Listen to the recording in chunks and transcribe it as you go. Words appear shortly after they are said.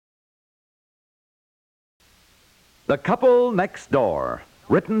The Couple Next Door,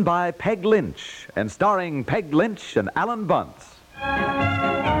 written by Peg Lynch and starring Peg Lynch and Alan Bunce.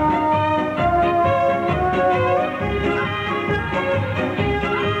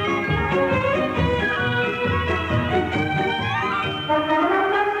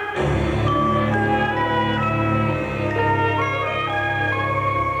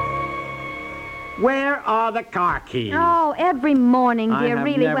 Where are the car keys? Oh, every morning, dear, I have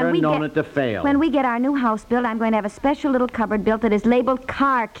really. never known it to fail. When we get our new house built, I'm going to have a special little cupboard built that is labeled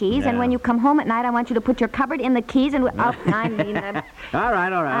car keys, and when you come home at night, I want you to put your cupboard in the keys and... I mean... all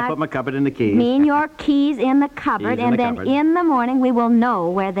right. I'll put my cupboard in the keys. Mean your keys in the cupboard, Keys in the then cupboard. in the morning we will know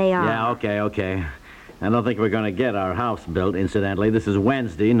where they are. Yeah, okay. I don't think we're going to get our house built, incidentally. This is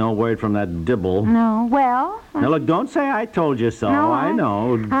Wednesday. No word from that dibble. No, well... Now, look, don't say I told you so. No, I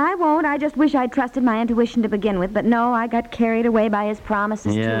know. I won't. I just wish I'd trusted my intuition to begin with. But no, I got carried away by his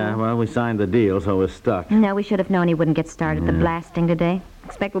promises, Yeah, too. well, we signed the deal, so we're stuck. No, we should have known he wouldn't get started the blasting today.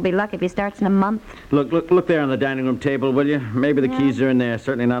 Expect we'll be lucky if he starts in a month. Look there on the dining room table, will you? Maybe the keys are in there.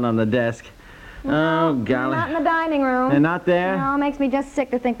 Certainly not on the desk. Oh, golly. Not in the dining room. They're not there? No, it makes me just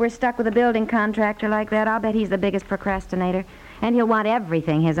sick to think we're stuck with a building contractor like that. I'll bet he's the biggest procrastinator. And he'll want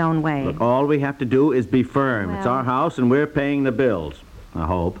everything his own way. Look, all we have to do is be firm. It's Well. our house, and we're paying the bills. I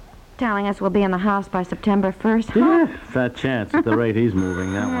hope. Telling us we'll be in the house by September 1st. Yeah, fat chance at the rate he's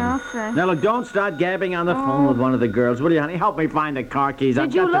moving, that Well, one. sir. Now, look, don't start gabbing on the phone with one of the girls. Will you, honey? Help me find the car keys.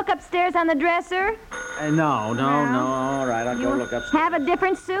 Did you look upstairs on the dresser? No. All right, I'll go look upstairs. Have a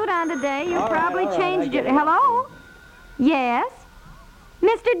different suit on today. You All right, probably all right, changed I get your... it. Hello? Yes?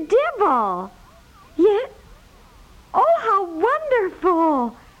 Mr. Dibble? Yes? Oh, how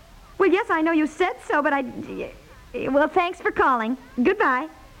wonderful. Well, yes, I know you said so, but Well, thanks for calling. Goodbye.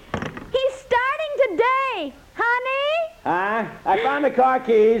 He's starting today, honey. I found the car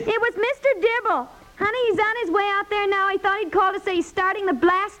keys. It was Mr. Dibble. Honey, he's on his way out there now. He thought he'd call to say he's starting the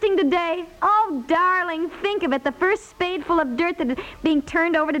blasting today. Oh, darling, think of it. The first spadeful of dirt that is being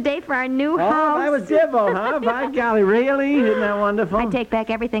turned over today for our new house. Oh, that was Dibble, huh? By golly, really? Isn't that wonderful? I take back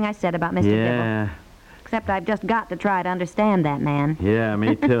everything I said about Mr. Dibble. Yeah. Except I've just got to try to understand that man. Yeah,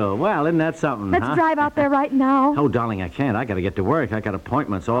 me too. Well, isn't that something, Let's huh? drive out there right now. Oh, darling, I can't. I got to get to work. I got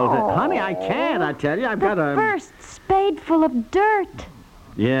appointments all day. Honey, I can't, I tell you. I've got The to... first spadeful of dirt.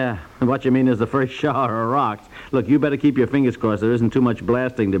 Yeah, what you mean is the first shower of rocks. Look, you better keep your fingers crossed. There isn't too much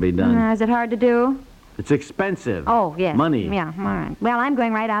blasting to be done. Is it hard to do? It's expensive. Oh, yes. Money. Yeah, all right. Well, I'm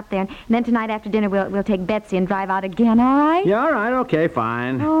going right out there. And then tonight after dinner, we'll take Betsy and drive out again, all right? Yeah, all right, okay,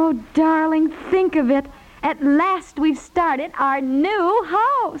 fine. Oh, darling, think of it. At last we've started our new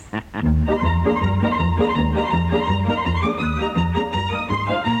house.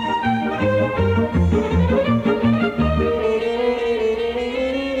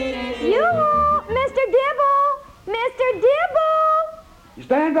 You, Mr. Dibble! Mr. Dibble! You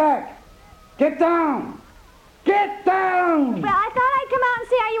stand back. Get down. Get down. Well, I thought I'd come out and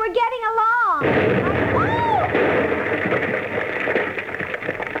see how you were getting along.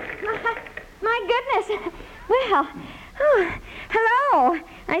 My goodness. Well, hello.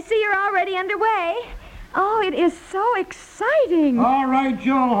 I see you're already underway. Oh, it is so exciting. All right,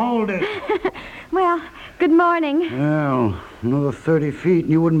 Joe, hold it. Well, good morning. Well, another 30 feet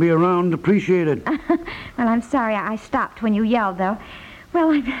and you wouldn't be around to appreciate it. Well, I'm sorry I stopped when you yelled, though.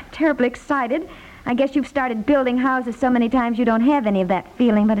 Well, I'm terribly excited. I guess you've started building houses so many times you don't have any of that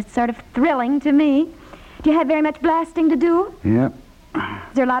feeling, but it's sort of thrilling to me. Do you have very much blasting to do? Yep.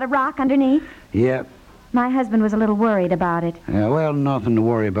 Is there a lot of rock underneath? Yep. My husband was a little worried about it. Yeah, well, nothing to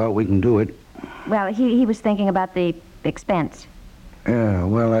worry about. We can do it. Well, he was thinking about the expense. Yeah,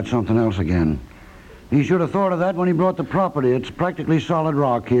 well, that's something else again. He should have thought of that when he brought the property. It's practically solid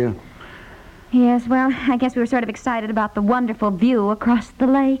rock here. Yes, well, I guess we were sort of excited about the wonderful view across the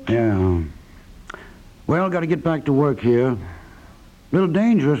lake. Yeah. Well, got to get back to work here. A little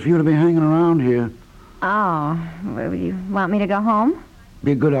dangerous for you to be hanging around here. Oh, well, you want me to go home?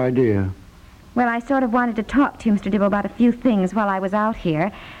 Be a good idea. Well, I sort of wanted to talk to you, Mr. Dibble, about a few things while I was out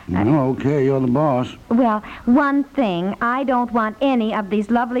here. Okay, you're the boss. Well, one thing, I don't want any of these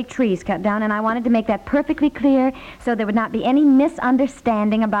lovely trees cut down, and I wanted to make that perfectly clear so there would not be any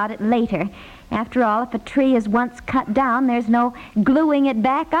misunderstanding about it later. After all, if a tree is once cut down, there's no gluing it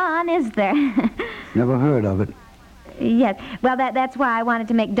back on, is there? Never heard of it. Yes. Well, that's why I wanted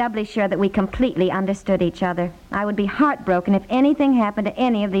to make doubly sure that we completely understood each other. I would be heartbroken if anything happened to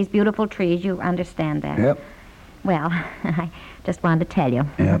any of these beautiful trees. You understand that? Yep. Well, I just wanted to tell you.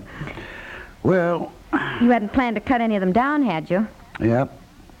 Yep. Well, You hadn't planned to cut any of them down, had you? yep.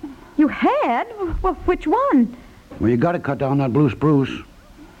 You had? Well, which one? Well, you got to cut down that blue spruce.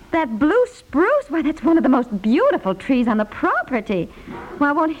 That blue spruce, why, that's one of the most beautiful trees on the property. Well,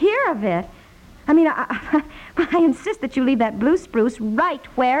 I won't hear of it. I mean, I insist that you leave that blue spruce right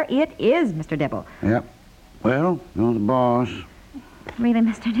where it is, Mr. Dibble. Yep. Well, you're the boss. Really,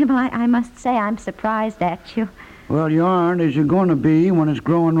 Mr. Dibble, I must say I'm surprised at you. Well, you aren't, as you're going to be when it's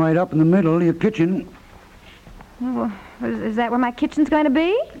growing right up in the middle of your kitchen. Well, is that where my kitchen's going to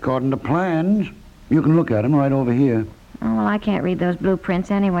be? According to plans. You can look at them right over here. Oh, well, I can't read those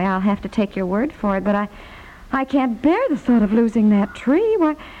blueprints anyway. I'll have to take your word for it, but I can't bear the thought of losing that tree.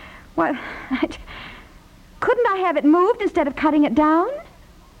 Why, couldn't I have it moved instead of cutting it down?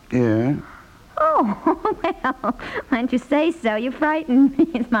 Yeah. Oh, well, why don't you say so? You frightened me.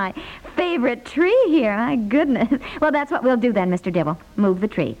 It's my favorite tree here. My goodness. Well, that's what we'll do then, Mr. Dibble. Move the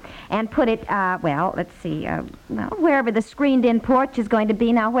tree. And put it, well, let's see, wherever the screened-in porch is going to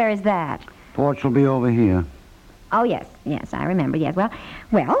be. Now, where is that? Porch will be over here. Oh, yes, I remember, yes.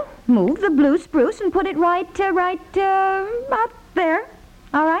 Well, move the blue spruce and put it right out there.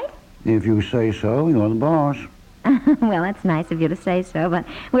 All right? If you say so, you're the boss. Well, that's nice of you to say so, but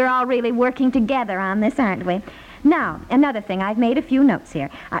we're all really working together on this, aren't we? Now, another thing. I've made a few notes here.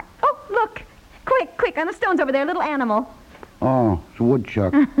 Oh, look. Quick, on the stones over there, a little animal. Oh, it's a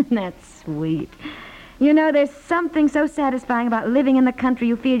woodchuck. That's sweet. You know, there's something so satisfying about living in the country.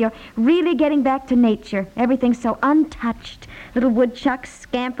 You feel you're really getting back to nature. Everything's so untouched. Little woodchucks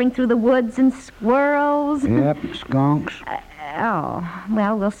scampering through the woods and squirrels. Yep, skunks. Oh,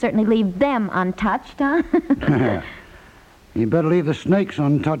 well, we'll certainly leave them untouched, huh? You better leave the snakes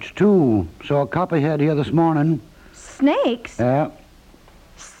untouched, too. Saw a copperhead here this morning. Snakes? Yeah.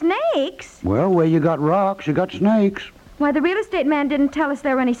 Snakes? Well, where you got rocks, you got snakes. Why, the real estate man didn't tell us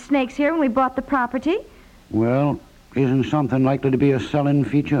there were any snakes here when we bought the property. Well, isn't something likely to be a selling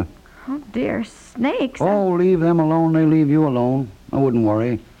feature? Oh, dear, snakes. Oh, leave them alone, they leave you alone. I wouldn't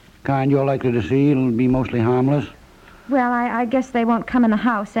worry. Kind you're likely to see, it'll be mostly harmless. Well, I guess they won't come in the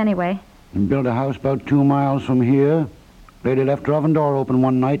house anyway. And built a house about 2 miles from here. Lady left her oven door open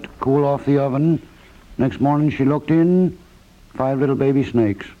one night to cool off the oven. Next morning she looked in, 5 little baby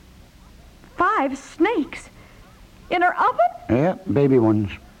snakes. 5 snakes? In her oven? Yeah, baby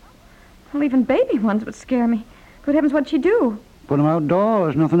ones. Well, even baby ones would scare me. Good heavens, what'd she do? Put them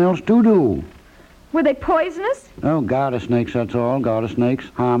outdoors, nothing else to do. Were they poisonous? Oh, garter snakes, that's all. Garter snakes,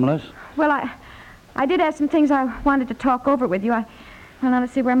 harmless. Well, I did have some things I wanted to talk over with you. Well, now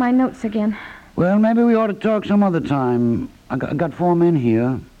let's see where are my notes again. Well, maybe we ought to talk some other time. I got 4 men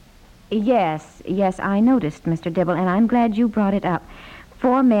here. Yes, I noticed, Mr. Dibble, and I'm glad you brought it up.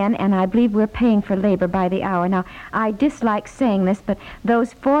 4 men, and I believe we're paying for labor by the hour. Now, I dislike saying this, but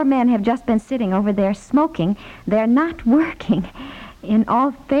those 4 men have just been sitting over there smoking. They're not working. In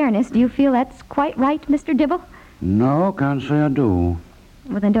all fairness, do you feel that's quite right, Mr. Dibble? No, can't say I do.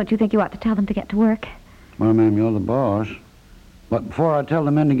 Well, then don't you think you ought to tell them to get to work? Well, ma'am, you're the boss. But before I tell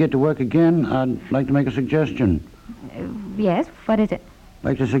the men to get to work again, I'd like to make a suggestion. Yes, what is it? I'd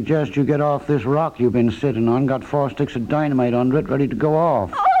like to suggest you get off this rock you've been sitting on. Got 4 sticks of dynamite under it, ready to go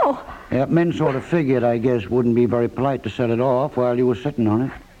off. Oh! Yeah, men sort of figured, I guess, wouldn't be very polite to set it off while you were sitting on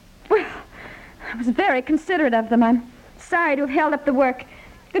it. Well, I was very considerate of them. I'm sorry to have held up the work.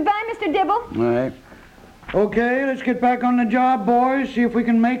 Goodbye, Mr. Dibble. All right. Okay, let's get back on the job, boys. See if we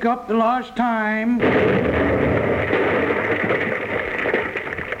can make up the lost time.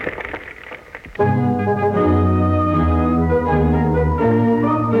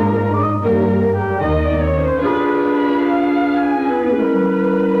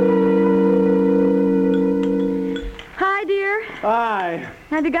 Hi, dear. Hi.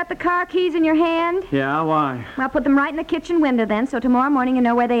 Have you got the car keys in your hand? Yeah, why? Well, put them right in the kitchen window then, so tomorrow morning you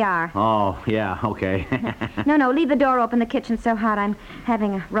know where they are. Oh, yeah, okay. No, leave the door open. The kitchen's so hot I'm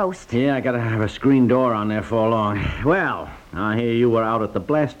having a roast. Yeah, I gotta have a screen door on there for long. Well, I hear you were out at the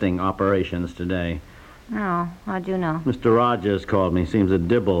blasting operations today. Oh, how'd you know? Mr. Rogers called me. Seems that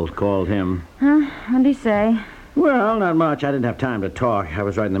Dibble called him. Huh? What'd he say? Well, not much. I didn't have time to talk. I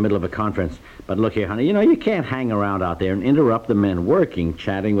was right in the middle of a conference. But look here, honey, you can't hang around out there and interrupt the men working,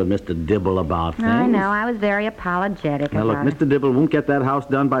 chatting with Mr. Dibble about things. I know. I was very apologetic Now, look, about it. Mr. Dibble won't get that house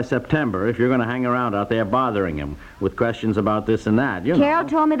done by September if you're going to hang around out there bothering him with questions about this and that, Carol know.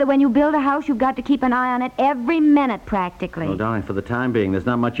 told me that when you build a house, you've got to keep an eye on it every minute, practically. Well, darling, for the time being, there's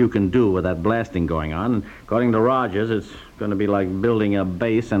not much you can do with that blasting going on. And according to Rogers, it's going to be like building a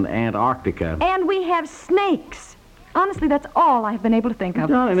base in Antarctica. And we have snakes. Honestly, that's all I've been able to think of.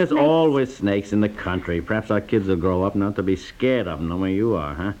 Darling, there's Snakes. always snakes in the country. Perhaps our kids will grow up not to be scared of them the way you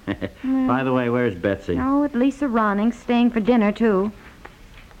are, huh? By the way, where's Betsy? Oh, at Lisa Ronning, staying for dinner, too.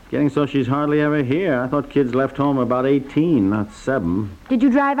 Getting so she's hardly ever here. I thought kids left home about 18, not 7. Did you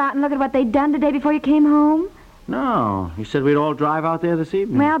drive out and look at what they'd done today before you came home? No. You said we'd all drive out there this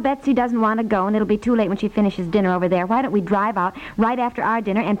evening. Well, Betsy doesn't want to go, and it'll be too late when she finishes dinner over there. Why don't we drive out right after our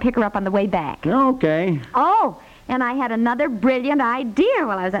dinner and pick her up on the way back? Okay. Oh, and I had another brilliant idea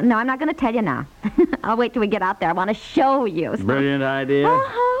while I was... No, I'm not going to tell you now. I'll wait till we get out there. I want to show you. Brilliant idea?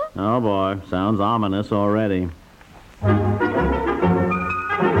 Uh-huh. Oh, boy. Sounds ominous already.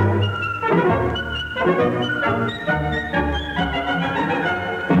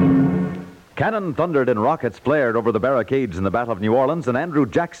 Cannon thundered and rockets flared over the barricades in the Battle of New Orleans, and Andrew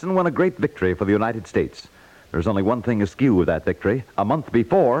Jackson won a great victory for the United States. There's only one thing askew with that victory. A month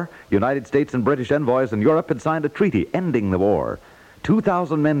before, United States and British envoys in Europe had signed a treaty ending the war.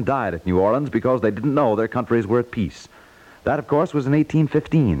 2,000 men died at New Orleans because they didn't know their countries were at peace. That, of course, was in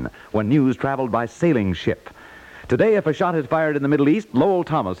 1815, when news traveled by sailing ship. Today, if a shot is fired in the Middle East, Lowell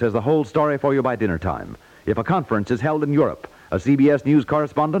Thomas has the whole story for you by dinner time. If a conference is held in Europe, a CBS News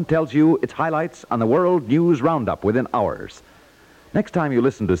correspondent tells you its highlights on the World News Roundup within hours. Next time you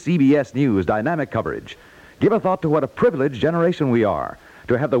listen to CBS News dynamic coverage, give a thought to what a privileged generation we are,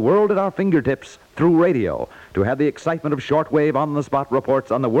 to have the world at our fingertips through radio, to have the excitement of shortwave on-the-spot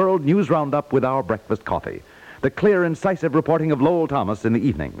reports on the World News Roundup with our breakfast coffee, the clear, incisive reporting of Lowell Thomas in the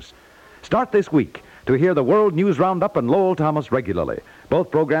evenings. Start this week to hear the World News Roundup and Lowell Thomas regularly.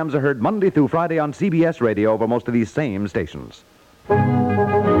 Both programs are heard Monday through Friday on CBS Radio over most of these same stations.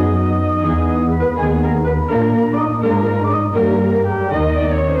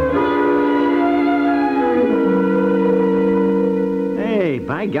 Hey,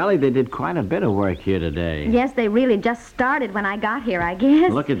 by golly, they did quite a bit of work here today. Yes, they really just started when I got here, I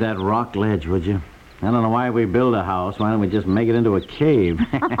guess. Look at that rock ledge, would you? I don't know why we build a house. Why don't we just make it into a cave?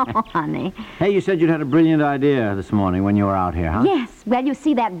 Oh, honey. Hey, you said you'd had a brilliant idea this morning when you were out here, huh? Yes. Well, you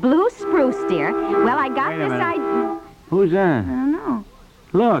see that blue spruce, dear? Well, I got Wait a this minute. idea. Who's that? I don't know.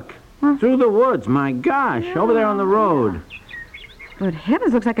 Look, through the woods. My gosh, over there on the road. Good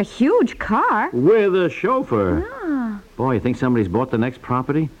heavens, looks like a huge car. With a chauffeur. Ah. Boy, you think somebody's bought the next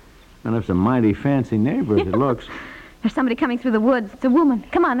property? Gonna have some mighty fancy neighbors, it looks. There's somebody coming through the woods. It's a woman.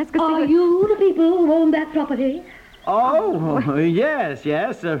 Come on, let's go see Are what... you the people who own that property? Oh, yes.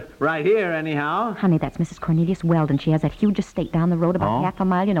 Right here, anyhow. Honey, that's Mrs. Cornelius Weldon. She has that huge estate down the road about half a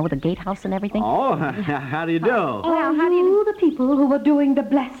mile, you know, with a gatehouse and everything. Oh, how do you do? Well, Are how do you the people who are doing the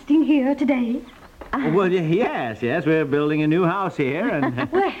blasting here today? Well, yes. We're building a new house here,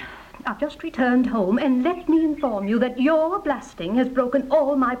 and... Well, I've just returned home, and let me inform you that your blasting has broken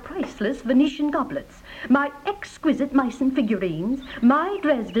all my priceless Venetian goblets, my exquisite Meissen figurines, my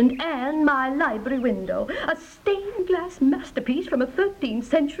Dresden, and my library window, a stained glass masterpiece from a 13th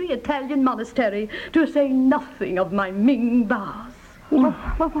century Italian monastery, to say nothing of my Ming vase. Well,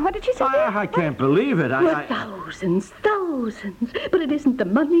 what did she say? I can't believe it. Well, thousands. But it isn't the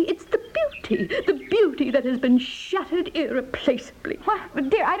money, it's the beauty that has been shattered irreplaceably. What?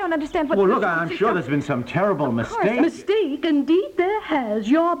 Dear, I don't understand what... Well, look, I'm sure there's been some terrible mistake. Mistake? Indeed there has.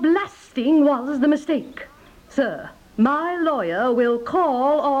 Your blasting was the mistake. Sir, my lawyer will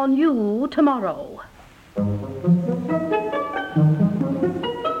call on you tomorrow.